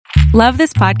Love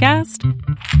this podcast?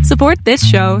 Support this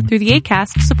show through the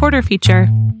Acast supporter feature.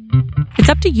 It's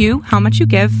up to you how much you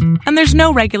give, and there's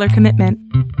no regular commitment.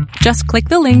 Just click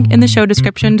the link in the show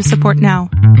description to support now.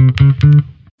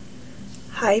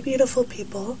 Hi, beautiful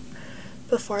people.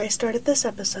 Before I started this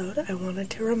episode, I wanted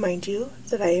to remind you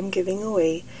that I am giving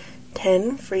away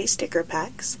 10 free sticker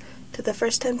packs to the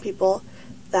first 10 people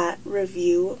that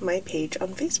review my page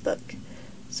on Facebook.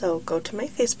 So go to my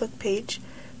Facebook page,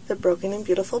 The Broken and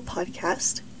Beautiful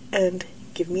Podcast, and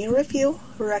give me a review,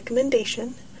 a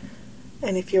recommendation,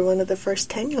 and if you're one of the first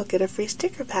 10, you'll get a free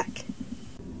sticker pack.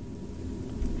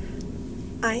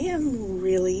 I am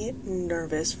really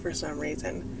nervous for some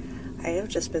reason. I have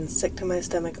just been sick to my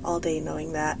stomach all day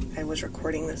knowing that I was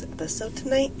recording this episode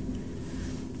tonight.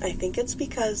 I think it's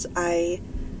because I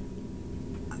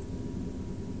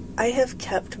have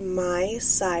kept my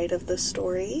side of the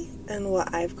story and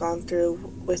what I've gone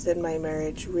through within my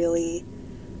marriage really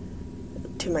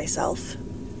to myself.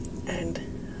 And,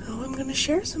 I'm going to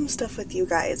share some stuff with you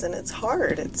guys, and it's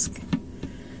hard. It's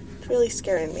really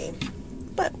scaring me.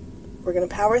 But we're going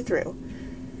to power through,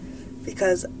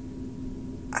 because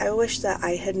I wish that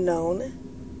I had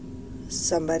known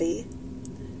somebody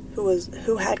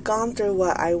who had gone through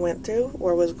what I went through,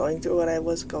 or was going through what I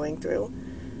was going through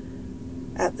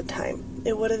at the time.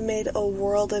 It would have made a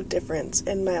world of difference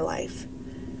in my life.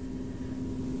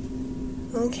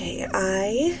 Okay,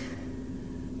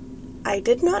 I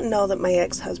did not know that my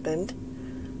ex-husband,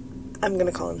 I'm going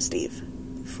to call him Steve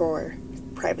for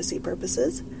privacy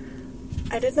purposes,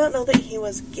 I did not know that he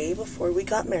was gay before we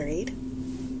got married.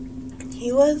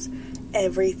 He was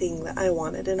everything that I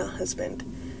wanted in a husband.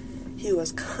 He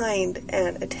was kind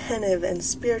and attentive and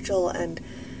spiritual, and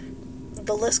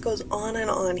the list goes on and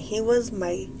on. He was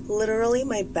literally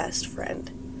my best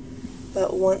friend.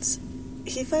 But once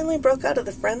he finally broke out of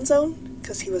the friend zone,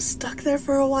 because he was stuck there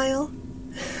for a while,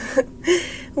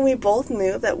 we both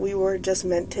knew that we were just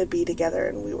meant to be together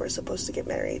and we were supposed to get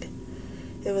married.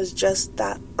 It was just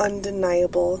that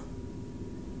undeniable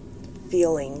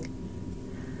feeling.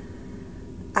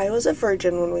 I was a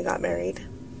virgin when we got married,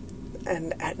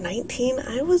 and at 19,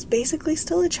 I was basically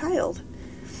still a child.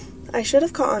 I should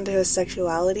have caught on to his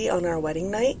sexuality on our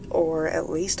wedding night, or at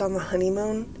least on the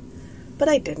honeymoon, but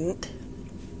I didn't.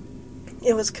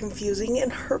 It was confusing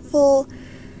and hurtful,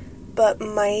 but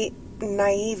my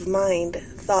naive mind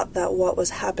thought that what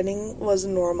was happening was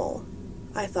normal.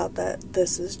 I thought that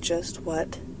this is just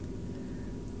what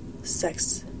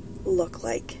sex looked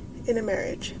like in a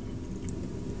marriage.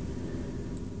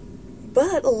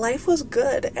 But life was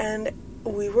good, and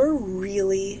we were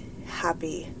really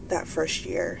happy that first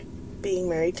year. Being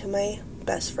married to my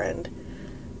best friend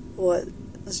was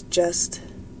just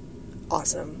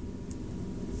awesome.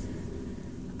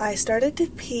 I started to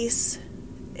piece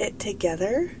it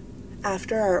together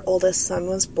after our oldest son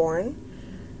was born.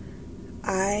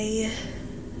 It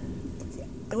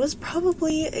was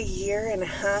probably a year and a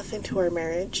half into our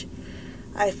marriage.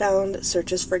 I found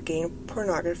searches for gay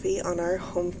pornography on our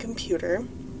home computer.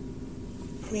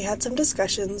 We had some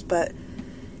discussions, but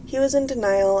he was in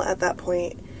denial at that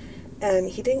point, and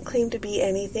he didn't claim to be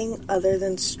anything other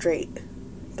than straight.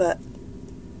 But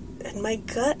in my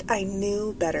gut, I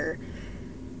knew better.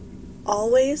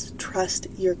 Always trust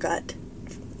your gut.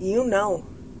 You know.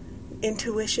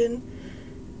 Intuition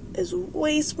is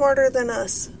way smarter than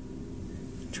us.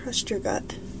 Trust your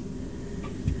gut.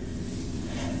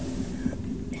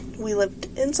 We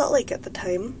lived in Salt Lake at the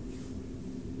time,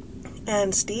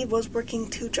 and Steve was working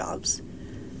 2 jobs.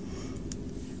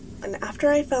 And after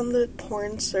I found the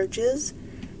porn searches,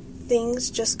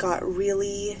 things just got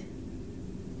really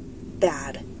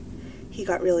bad. He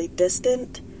got really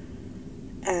distant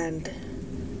and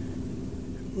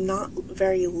not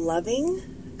very loving,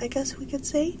 I guess we could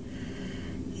say.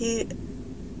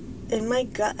 In my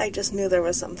gut, I just knew there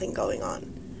was something going on.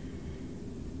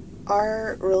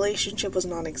 Our relationship was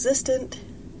non-existent,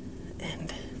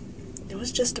 and it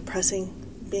was just depressing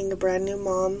being a brand new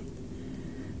mom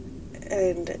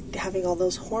and having all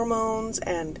those hormones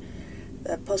and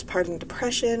the postpartum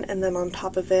depression, and then on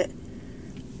top of it,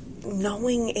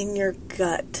 knowing in your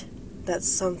gut that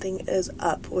something is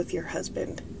up with your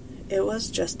husband. It was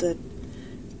just a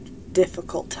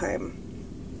difficult time.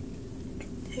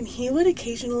 And he would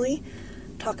occasionally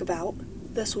talk about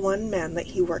this one man that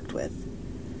he worked with.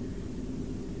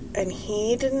 And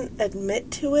he didn't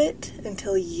admit to it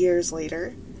until years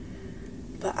later.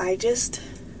 But I just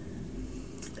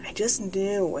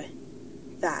knew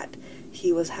that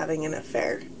he was having an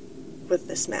affair with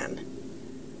this man.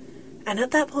 And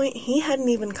at that point, he hadn't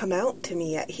even come out to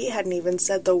me yet. He hadn't even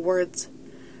said the words,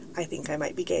 I think I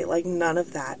might be gay. Like, none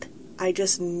of that. I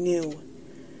just knew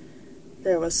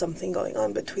there was something going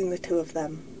on between the two of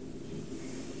them.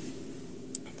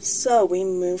 So we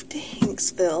moved to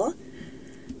Hanksville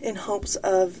in hopes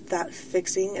of that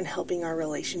fixing and helping our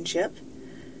relationship.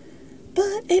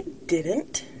 But it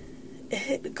didn't.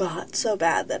 It got so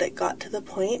bad that it got to the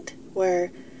point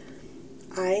where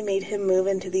I made him move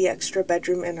into the extra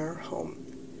bedroom in our home.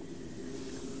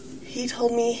 He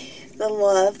told me the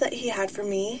love that he had for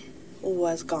me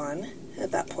was gone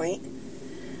at that point.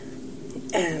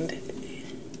 And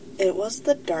it was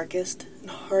the darkest and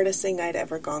hardest thing I'd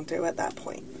ever gone through at that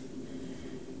point.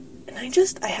 And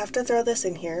I have to throw this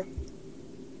in here.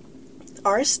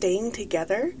 Our staying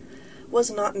together was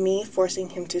not me forcing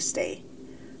him to stay.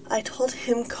 I told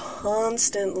him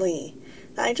constantly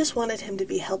that I just wanted him to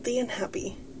be healthy and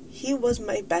happy. He was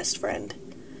my best friend.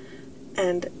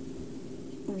 And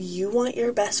you want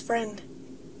your best friend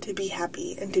to be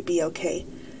happy and to be okay.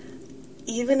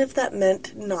 Even if that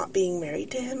meant not being married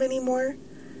to him anymore,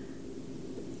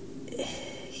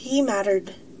 he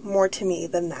mattered more to me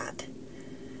than that.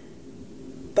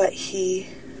 But he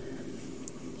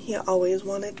always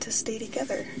wanted to stay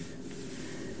together.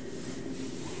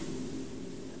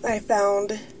 I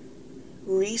found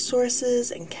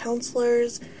resources and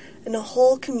counselors and a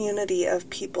whole community of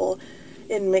people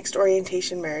in mixed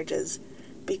orientation marriages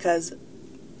because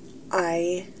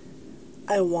I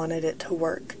wanted it to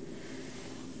work.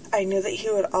 I knew that he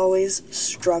would always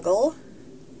struggle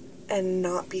and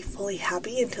not be fully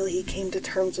happy until he came to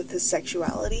terms with his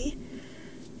sexuality.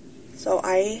 So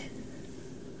I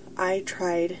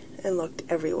tried and looked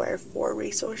everywhere for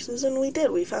resources, and we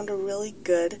did. We found a really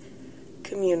good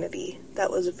community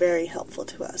that was very helpful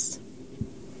to us.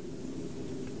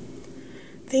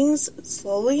 Things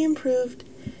slowly improved.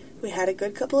 We had a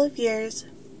good couple of years.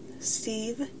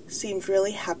 Steve seemed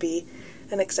really happy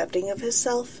and accepting of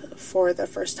himself for the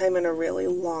first time in a really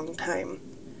long time.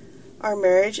 Our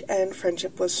marriage and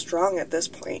friendship was strong at this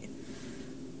point.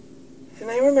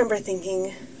 And I remember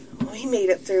thinking, we made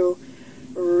it through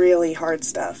really hard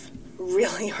stuff.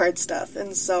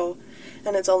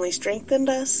 And it's only strengthened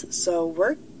us, so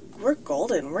we're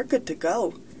golden. We're good to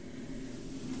go.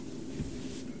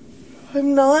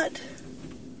 I'm not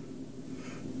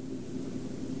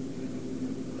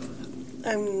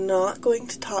going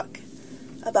to talk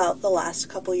about the last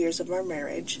couple years of our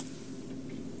marriage.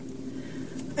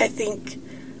 I think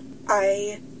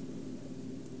I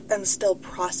am still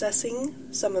processing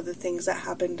some of the things that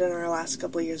happened in our last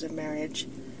couple years of marriage.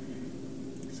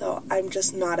 So I'm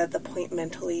just not at the point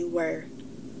mentally where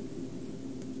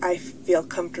I feel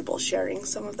comfortable sharing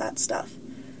some of that stuff.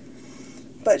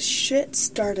 But shit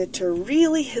started to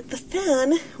really hit the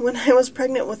fan when I was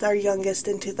pregnant with our youngest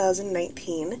in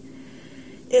 2019.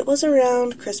 It was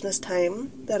around Christmas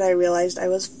time that I realized I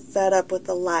was fed up with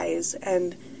the lies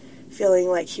and feeling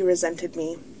like he resented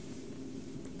me.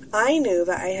 I knew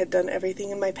that I had done everything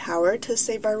in my power to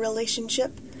save our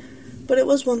relationship, but it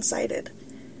was one-sided.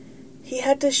 He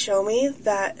had to show me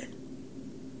that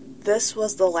this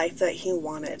was the life that he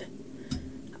wanted.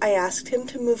 I asked him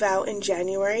to move out in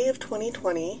January of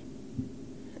 2020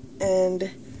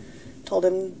 and told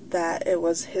him that it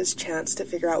was his chance to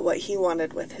figure out what he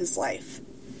wanted with his life.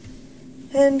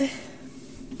 And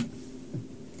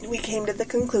we came to the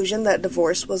conclusion that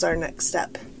divorce was our next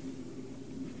step.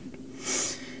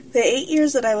 The 8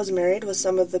 years that I was married was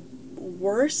some of the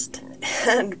worst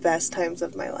and best times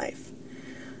of my life.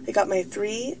 I got my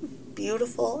 3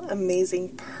 beautiful,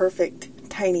 amazing, perfect,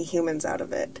 tiny humans out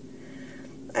of it.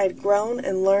 I'd grown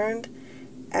and learned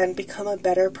and become a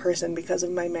better person because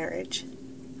of my marriage.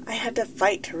 I had to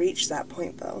fight to reach that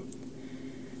point, though.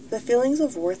 The feelings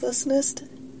of worthlessness,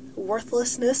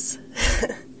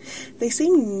 they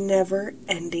seem never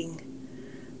ending.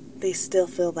 They still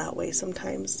feel that way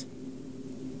sometimes.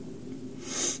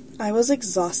 I was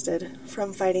exhausted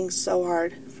from fighting so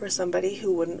hard for somebody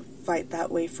who wouldn't fight that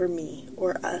way for me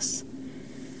or us.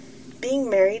 Being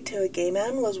married to a gay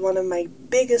man was one of my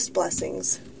biggest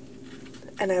blessings,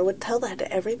 and I would tell that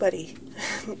to everybody.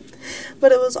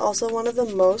 But it was also one of the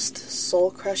most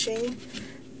soul-crushing,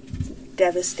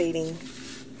 devastating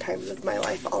times of my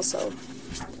life also.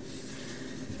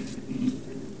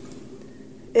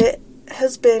 It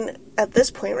has been, at this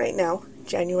point right now,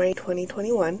 January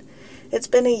 2021, it's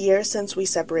been a year since we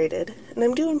separated, and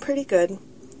I'm doing pretty good.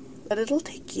 But it'll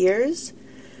take years,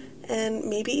 and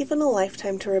maybe even a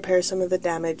lifetime to repair some of the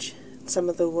damage, some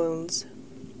of the wounds.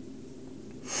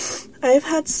 I've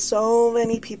had so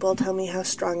many people tell me how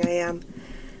strong I am,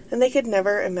 and they could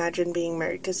never imagine being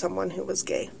married to someone who was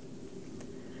gay.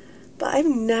 But I've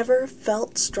never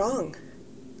felt strong.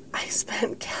 I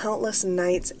spent countless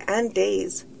nights and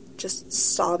days just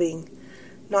sobbing,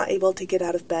 not able to get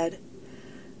out of bed.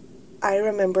 I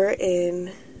remember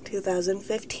in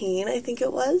 2015, I think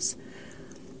it was,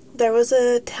 there was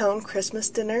a town Christmas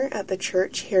dinner at the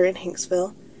church here in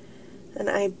Hanksville, and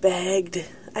I begged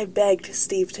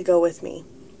Steve to go with me.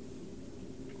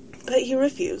 But he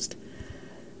refused.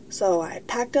 So I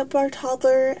packed up our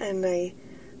toddler and I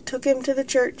took him to the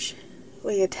church.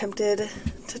 We attempted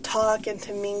to talk and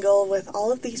to mingle with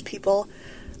all of these people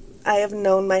I have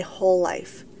known my whole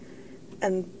life,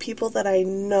 and people that I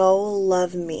know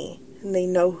love me, and they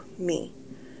know me.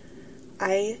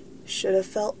 I should have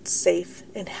felt safe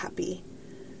and happy.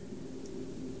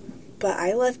 But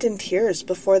I left in tears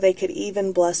before they could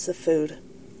even bless the food,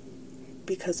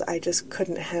 because I just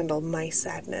couldn't handle my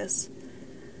sadness.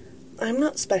 I'm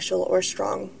not special or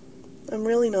strong. I'm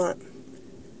really not.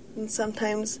 And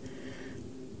sometimes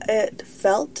it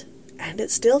felt, and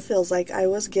it still feels like I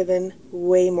was given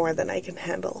way more than I can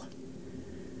handle.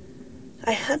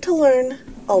 I had to learn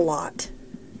a lot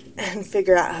and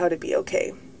figure out how to be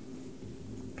okay.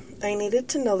 I needed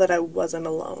to know that I wasn't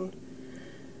alone.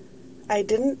 I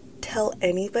didn't tell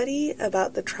anybody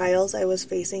about the trials I was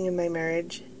facing in my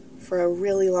marriage for a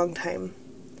really long time.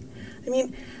 I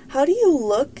mean, how do you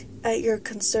look at your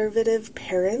conservative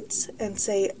parents and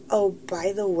say, oh,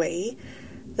 by the way,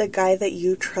 the guy that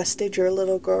you trusted your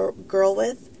little girl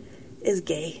with is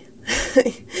gay?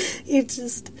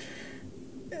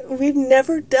 We've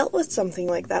never dealt with something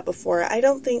like that before. I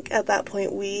don't think at that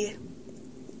point we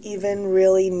even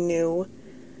really knew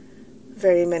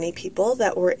very many people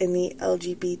that were in the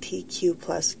LGBTQ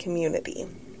plus community.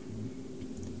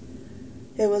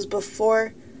 It was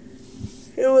way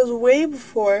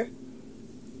before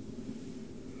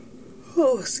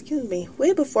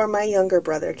my younger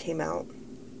brother came out.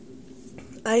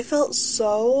 I felt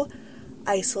so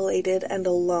isolated and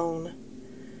alone.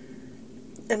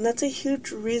 And that's a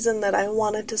huge reason that I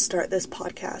wanted to start this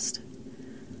podcast.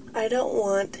 I don't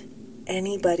want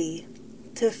anybody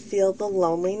to feel the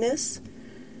loneliness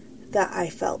that I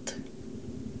felt.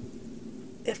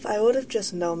 If I would have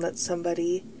just known that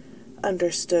somebody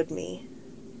understood me,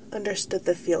 understood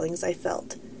the feelings I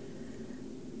felt,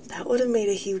 that would have made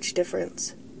a huge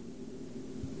difference.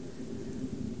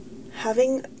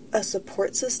 Having a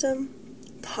support system,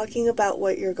 talking about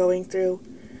what you're going through,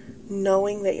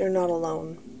 knowing that you're not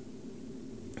alone,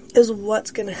 is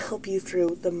what's going to help you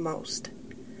through the most.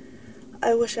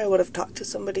 I wish I would have talked to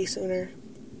somebody sooner.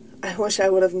 I wish I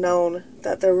would have known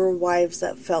that there were wives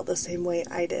that felt the same way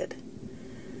I did.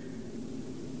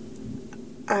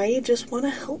 I just want to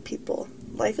help people.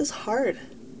 Life is hard.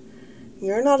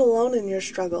 You're not alone in your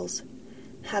struggles.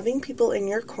 Having people in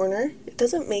your corner, it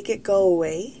doesn't make it go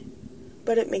away,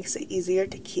 but it makes it easier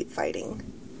to keep fighting.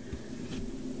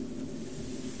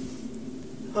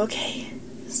 Okay,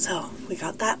 so we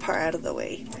got that part out of the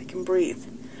way. I can breathe.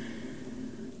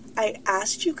 I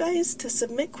asked you guys to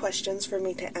submit questions for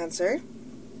me to answer,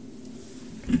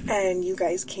 and you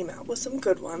guys came out with some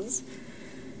good ones.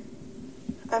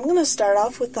 I'm going to start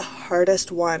off with the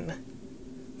hardest one.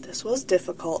 This was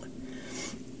difficult.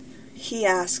 He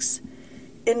asks,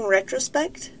 in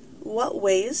retrospect, what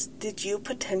ways did you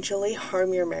potentially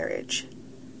harm your marriage?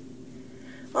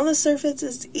 On the surface,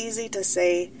 it's easy to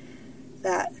say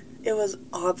that it was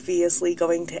obviously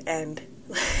going to end.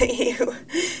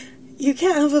 You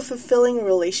can't have a fulfilling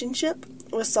relationship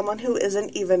with someone who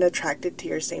isn't even attracted to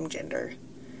your same gender.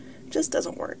 It just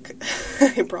doesn't work.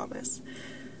 I promise.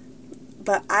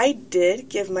 But I did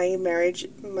give my marriage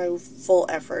my full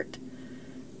effort.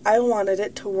 I wanted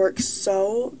it to work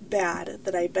so bad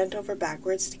that I bent over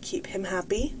backwards to keep him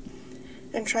happy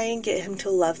and try and get him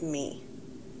to love me.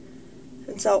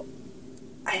 And so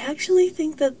I actually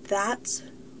think that that's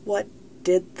what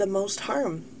did the most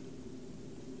harm.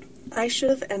 I should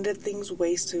have ended things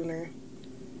way sooner.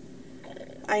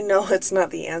 I know it's not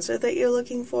the answer that you're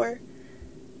looking for,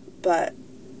 but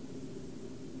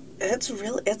it's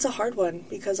a hard one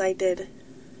because I did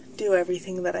do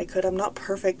everything that I could. I'm not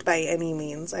perfect by any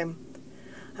means. I'm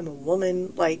a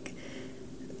woman. I'm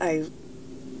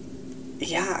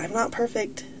not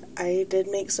perfect. I did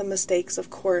make some mistakes, of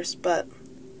course, but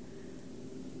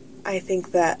I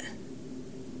think that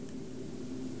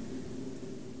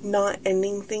not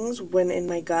ending things when in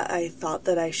my gut I thought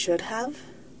that I should have,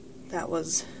 that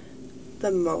was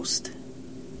the most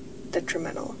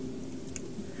detrimental.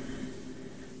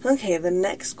 Okay, the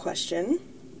next question.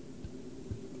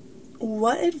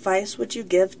 What advice would you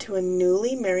give to a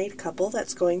newly married couple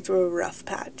that's going through a rough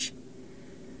patch?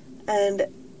 And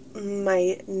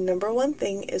my number one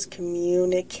thing is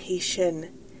communication.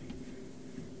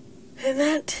 And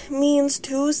that means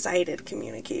two-sided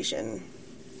communication.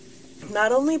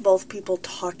 Not only both people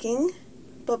talking,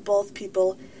 but both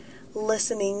people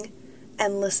listening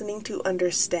and listening to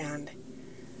understand.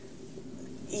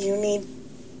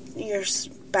 Your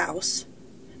spouse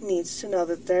needs to know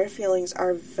that their feelings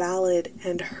are valid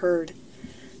and heard.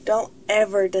 Don't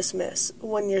ever dismiss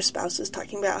when your spouse is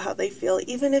talking about how they feel,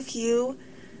 even if you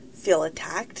feel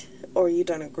attacked or you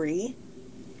don't agree.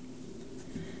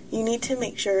 You need to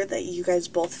make sure that you guys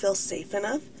both feel safe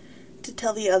enough to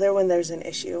tell the other when there's an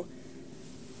issue.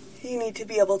 You need to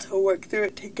be able to work through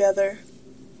it together.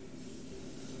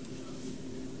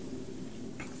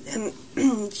 And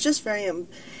it's just very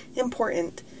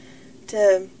important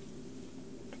to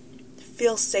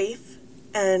feel safe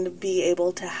and be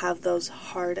able to have those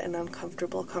hard and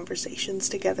uncomfortable conversations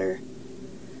together.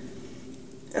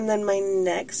 And then my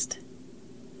next,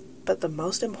 but the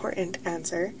most important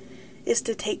answer, is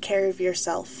to take care of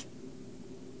yourself.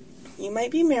 You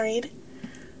might be married,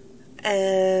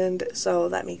 and so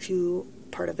that makes you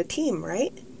part of a team,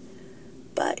 right?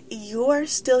 But you are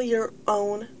still your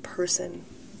own person.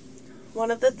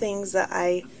 One of the things that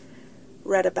I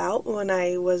read about when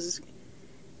I was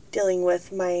dealing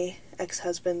with my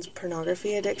ex-husband's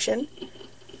pornography addiction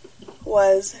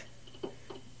was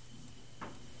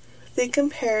they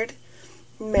compared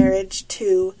marriage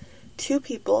to two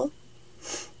people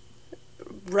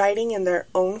riding in their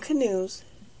own canoes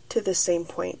to the same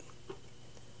point.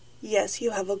 Yes,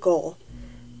 you have a goal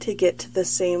to get to the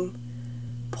same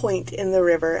point in the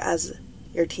river as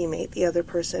your teammate, the other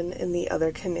person in the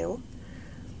other canoe.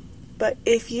 But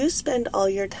if you spend all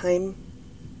your time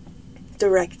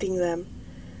directing them,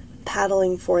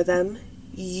 paddling for them,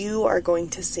 you are going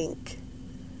to sink.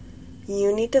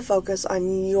 You need to focus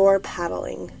on your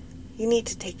paddling. You need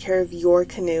to take care of your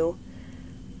canoe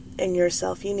and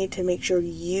yourself. You need to make sure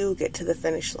you get to the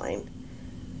finish line.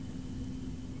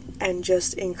 And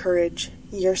just encourage,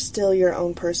 you're still your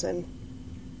own person.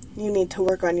 You need to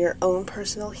work on your own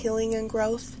personal healing and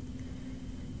growth.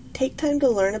 Take time to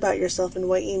learn about yourself and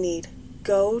what you need.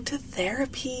 Go to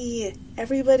therapy.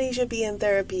 Everybody should be in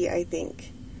therapy, I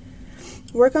think.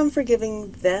 Work on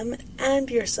forgiving them and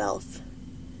yourself.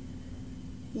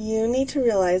 You need to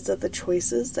realize that the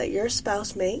choices that your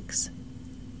spouse makes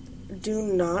do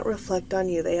not reflect on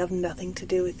you. They have nothing to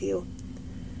do with you.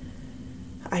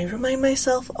 I remind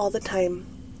myself all the time,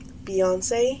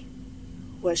 Beyonce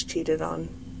was cheated on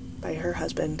by her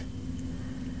husband.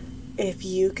 If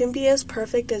you can be as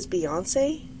perfect as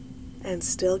Beyonce and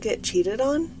still get cheated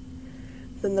on,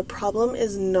 then the problem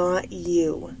is not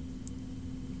you.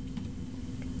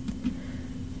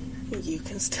 You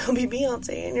can still be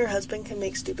Beyonce and your husband can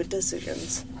make stupid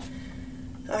decisions.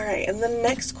 Alright, and the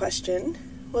next question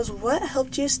was, what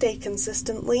helped you stay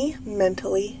consistently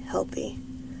mentally healthy?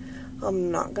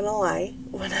 I'm not gonna lie,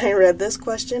 when I read this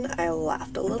question, I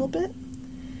laughed a little bit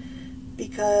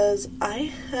because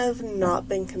I have not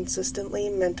been consistently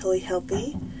mentally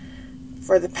healthy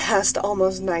for the past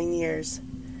almost 9 years.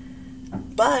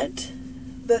 But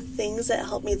the things that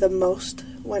help me the most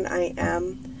when I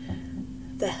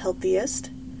am the healthiest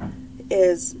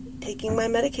is taking my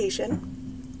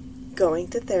medication, going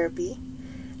to therapy,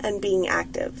 and being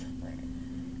active.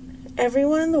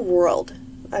 Everyone in the world,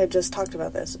 I've just talked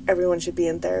about this, everyone should be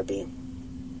in therapy.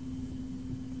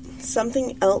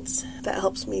 Something else that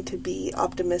helps me to be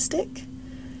optimistic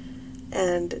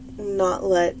and not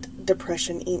let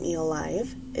depression eat me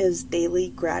alive is daily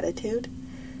gratitude.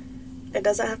 It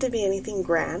doesn't have to be anything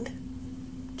grand.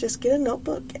 Just get a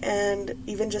notebook and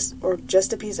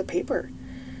just a piece of paper.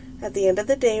 At the end of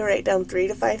the day, write down 3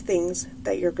 to 5 things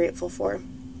that you're grateful for.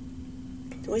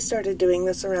 We started doing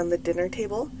this around the dinner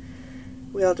table.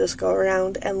 We all just go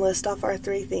around and list off our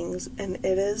 3 things, and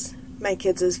it is my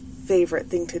kids' favorite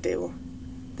thing to do.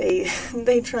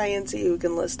 They try and see who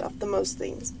can list off the most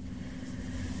things.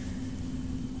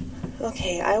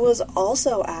 Okay, I was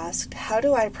also asked, how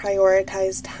do I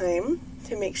prioritize time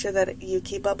to make sure that you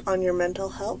keep up on your mental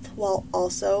health while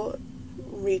also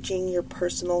reaching your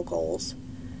personal goals?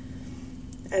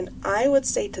 And I would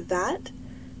say to that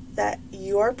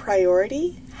your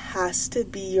priority has to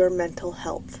be your mental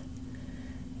health.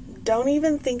 Don't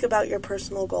even think about your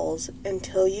personal goals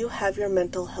until you have your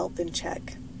mental health in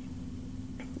check.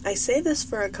 I say this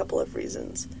for a couple of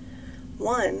reasons.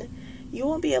 One, you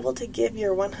won't be able to give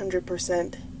your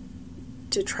 100%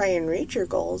 to try and reach your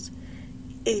goals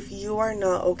if you are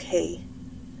not okay.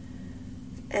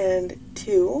 And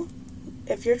 2,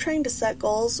 if you're trying to set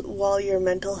goals while your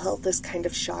mental health is kind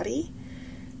of shoddy,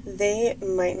 they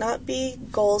might not be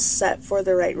goals set for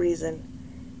the right reason.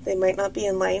 They might not be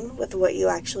in line with what you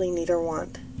actually need or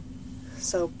want.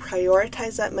 So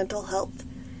prioritize that mental health.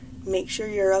 Make sure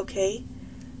you're okay.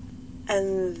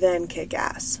 and then kick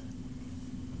ass.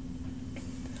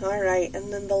 Alright,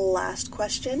 and then the last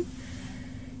question.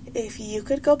 If you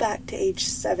could go back to age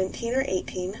 17 or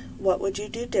 18, what would you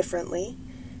do differently?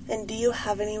 And do you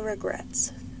have any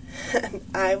regrets?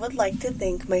 I would like to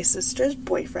thank my sister's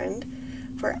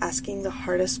boyfriend for asking the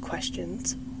hardest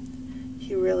questions.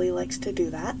 He really likes to do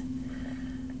that.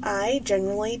 I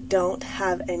generally don't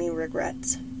have any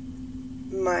regrets.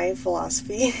 My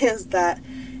philosophy is that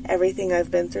everything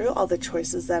I've been through, all the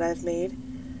choices that I've made,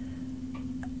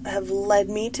 have led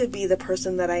me to be the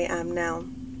person that I am now.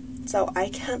 So I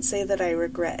can't say that I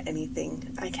regret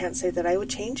anything. I can't say that I would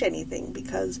change anything,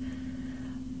 because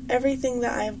everything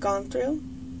that I have gone through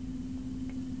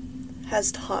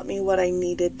has taught me what I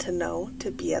needed to know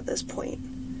to be at this point.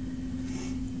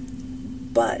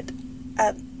 But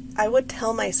I would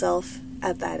tell myself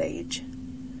at that age,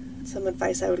 some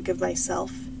advice I would give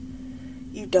myself: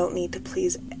 you don't need to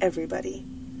please everybody.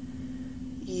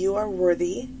 You are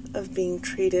worthy of being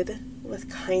treated with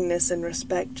kindness and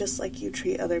respect, just like you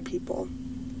treat other people.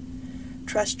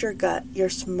 Trust your gut. You're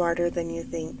smarter than you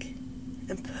think.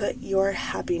 And put your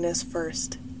happiness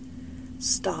first.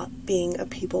 Stop being a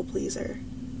people pleaser.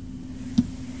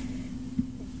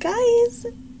 Guys,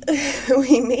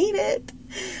 we made it.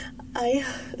 I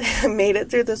made it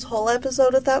through this whole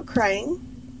episode without crying.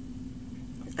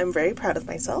 I'm very proud of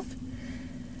myself.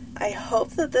 I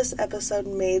hope that this episode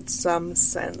made some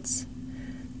sense.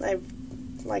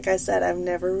 Like I said, I've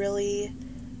never really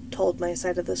told my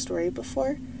side of the story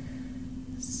before.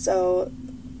 So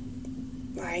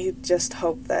I just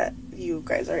hope that you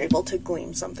guys are able to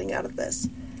glean something out of this.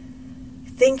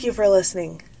 Thank you for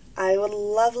listening. I would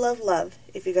love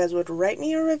if you guys would write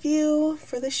me a review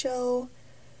for the show,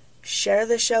 share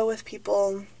the show with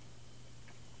people,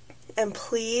 and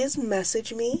please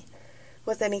message me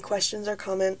with any questions or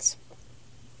comments.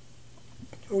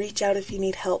 Reach out if you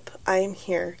need help. I am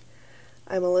here.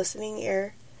 I'm a listening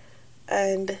ear,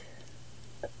 and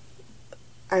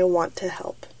I want to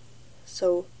help.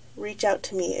 So reach out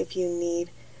to me if you need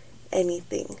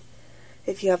anything.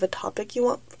 If you have a topic you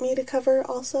want me to cover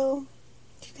also,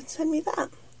 you can send me that.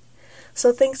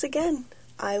 So thanks again.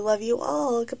 I love you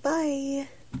all. Goodbye.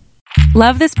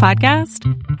 Love this podcast?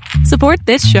 Support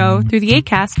this show through the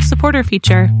Acast supporter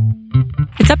feature.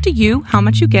 It's up to you how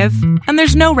much you give, and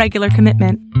there's no regular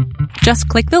commitment. Just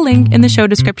click the link in the show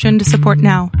description to support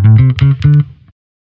now.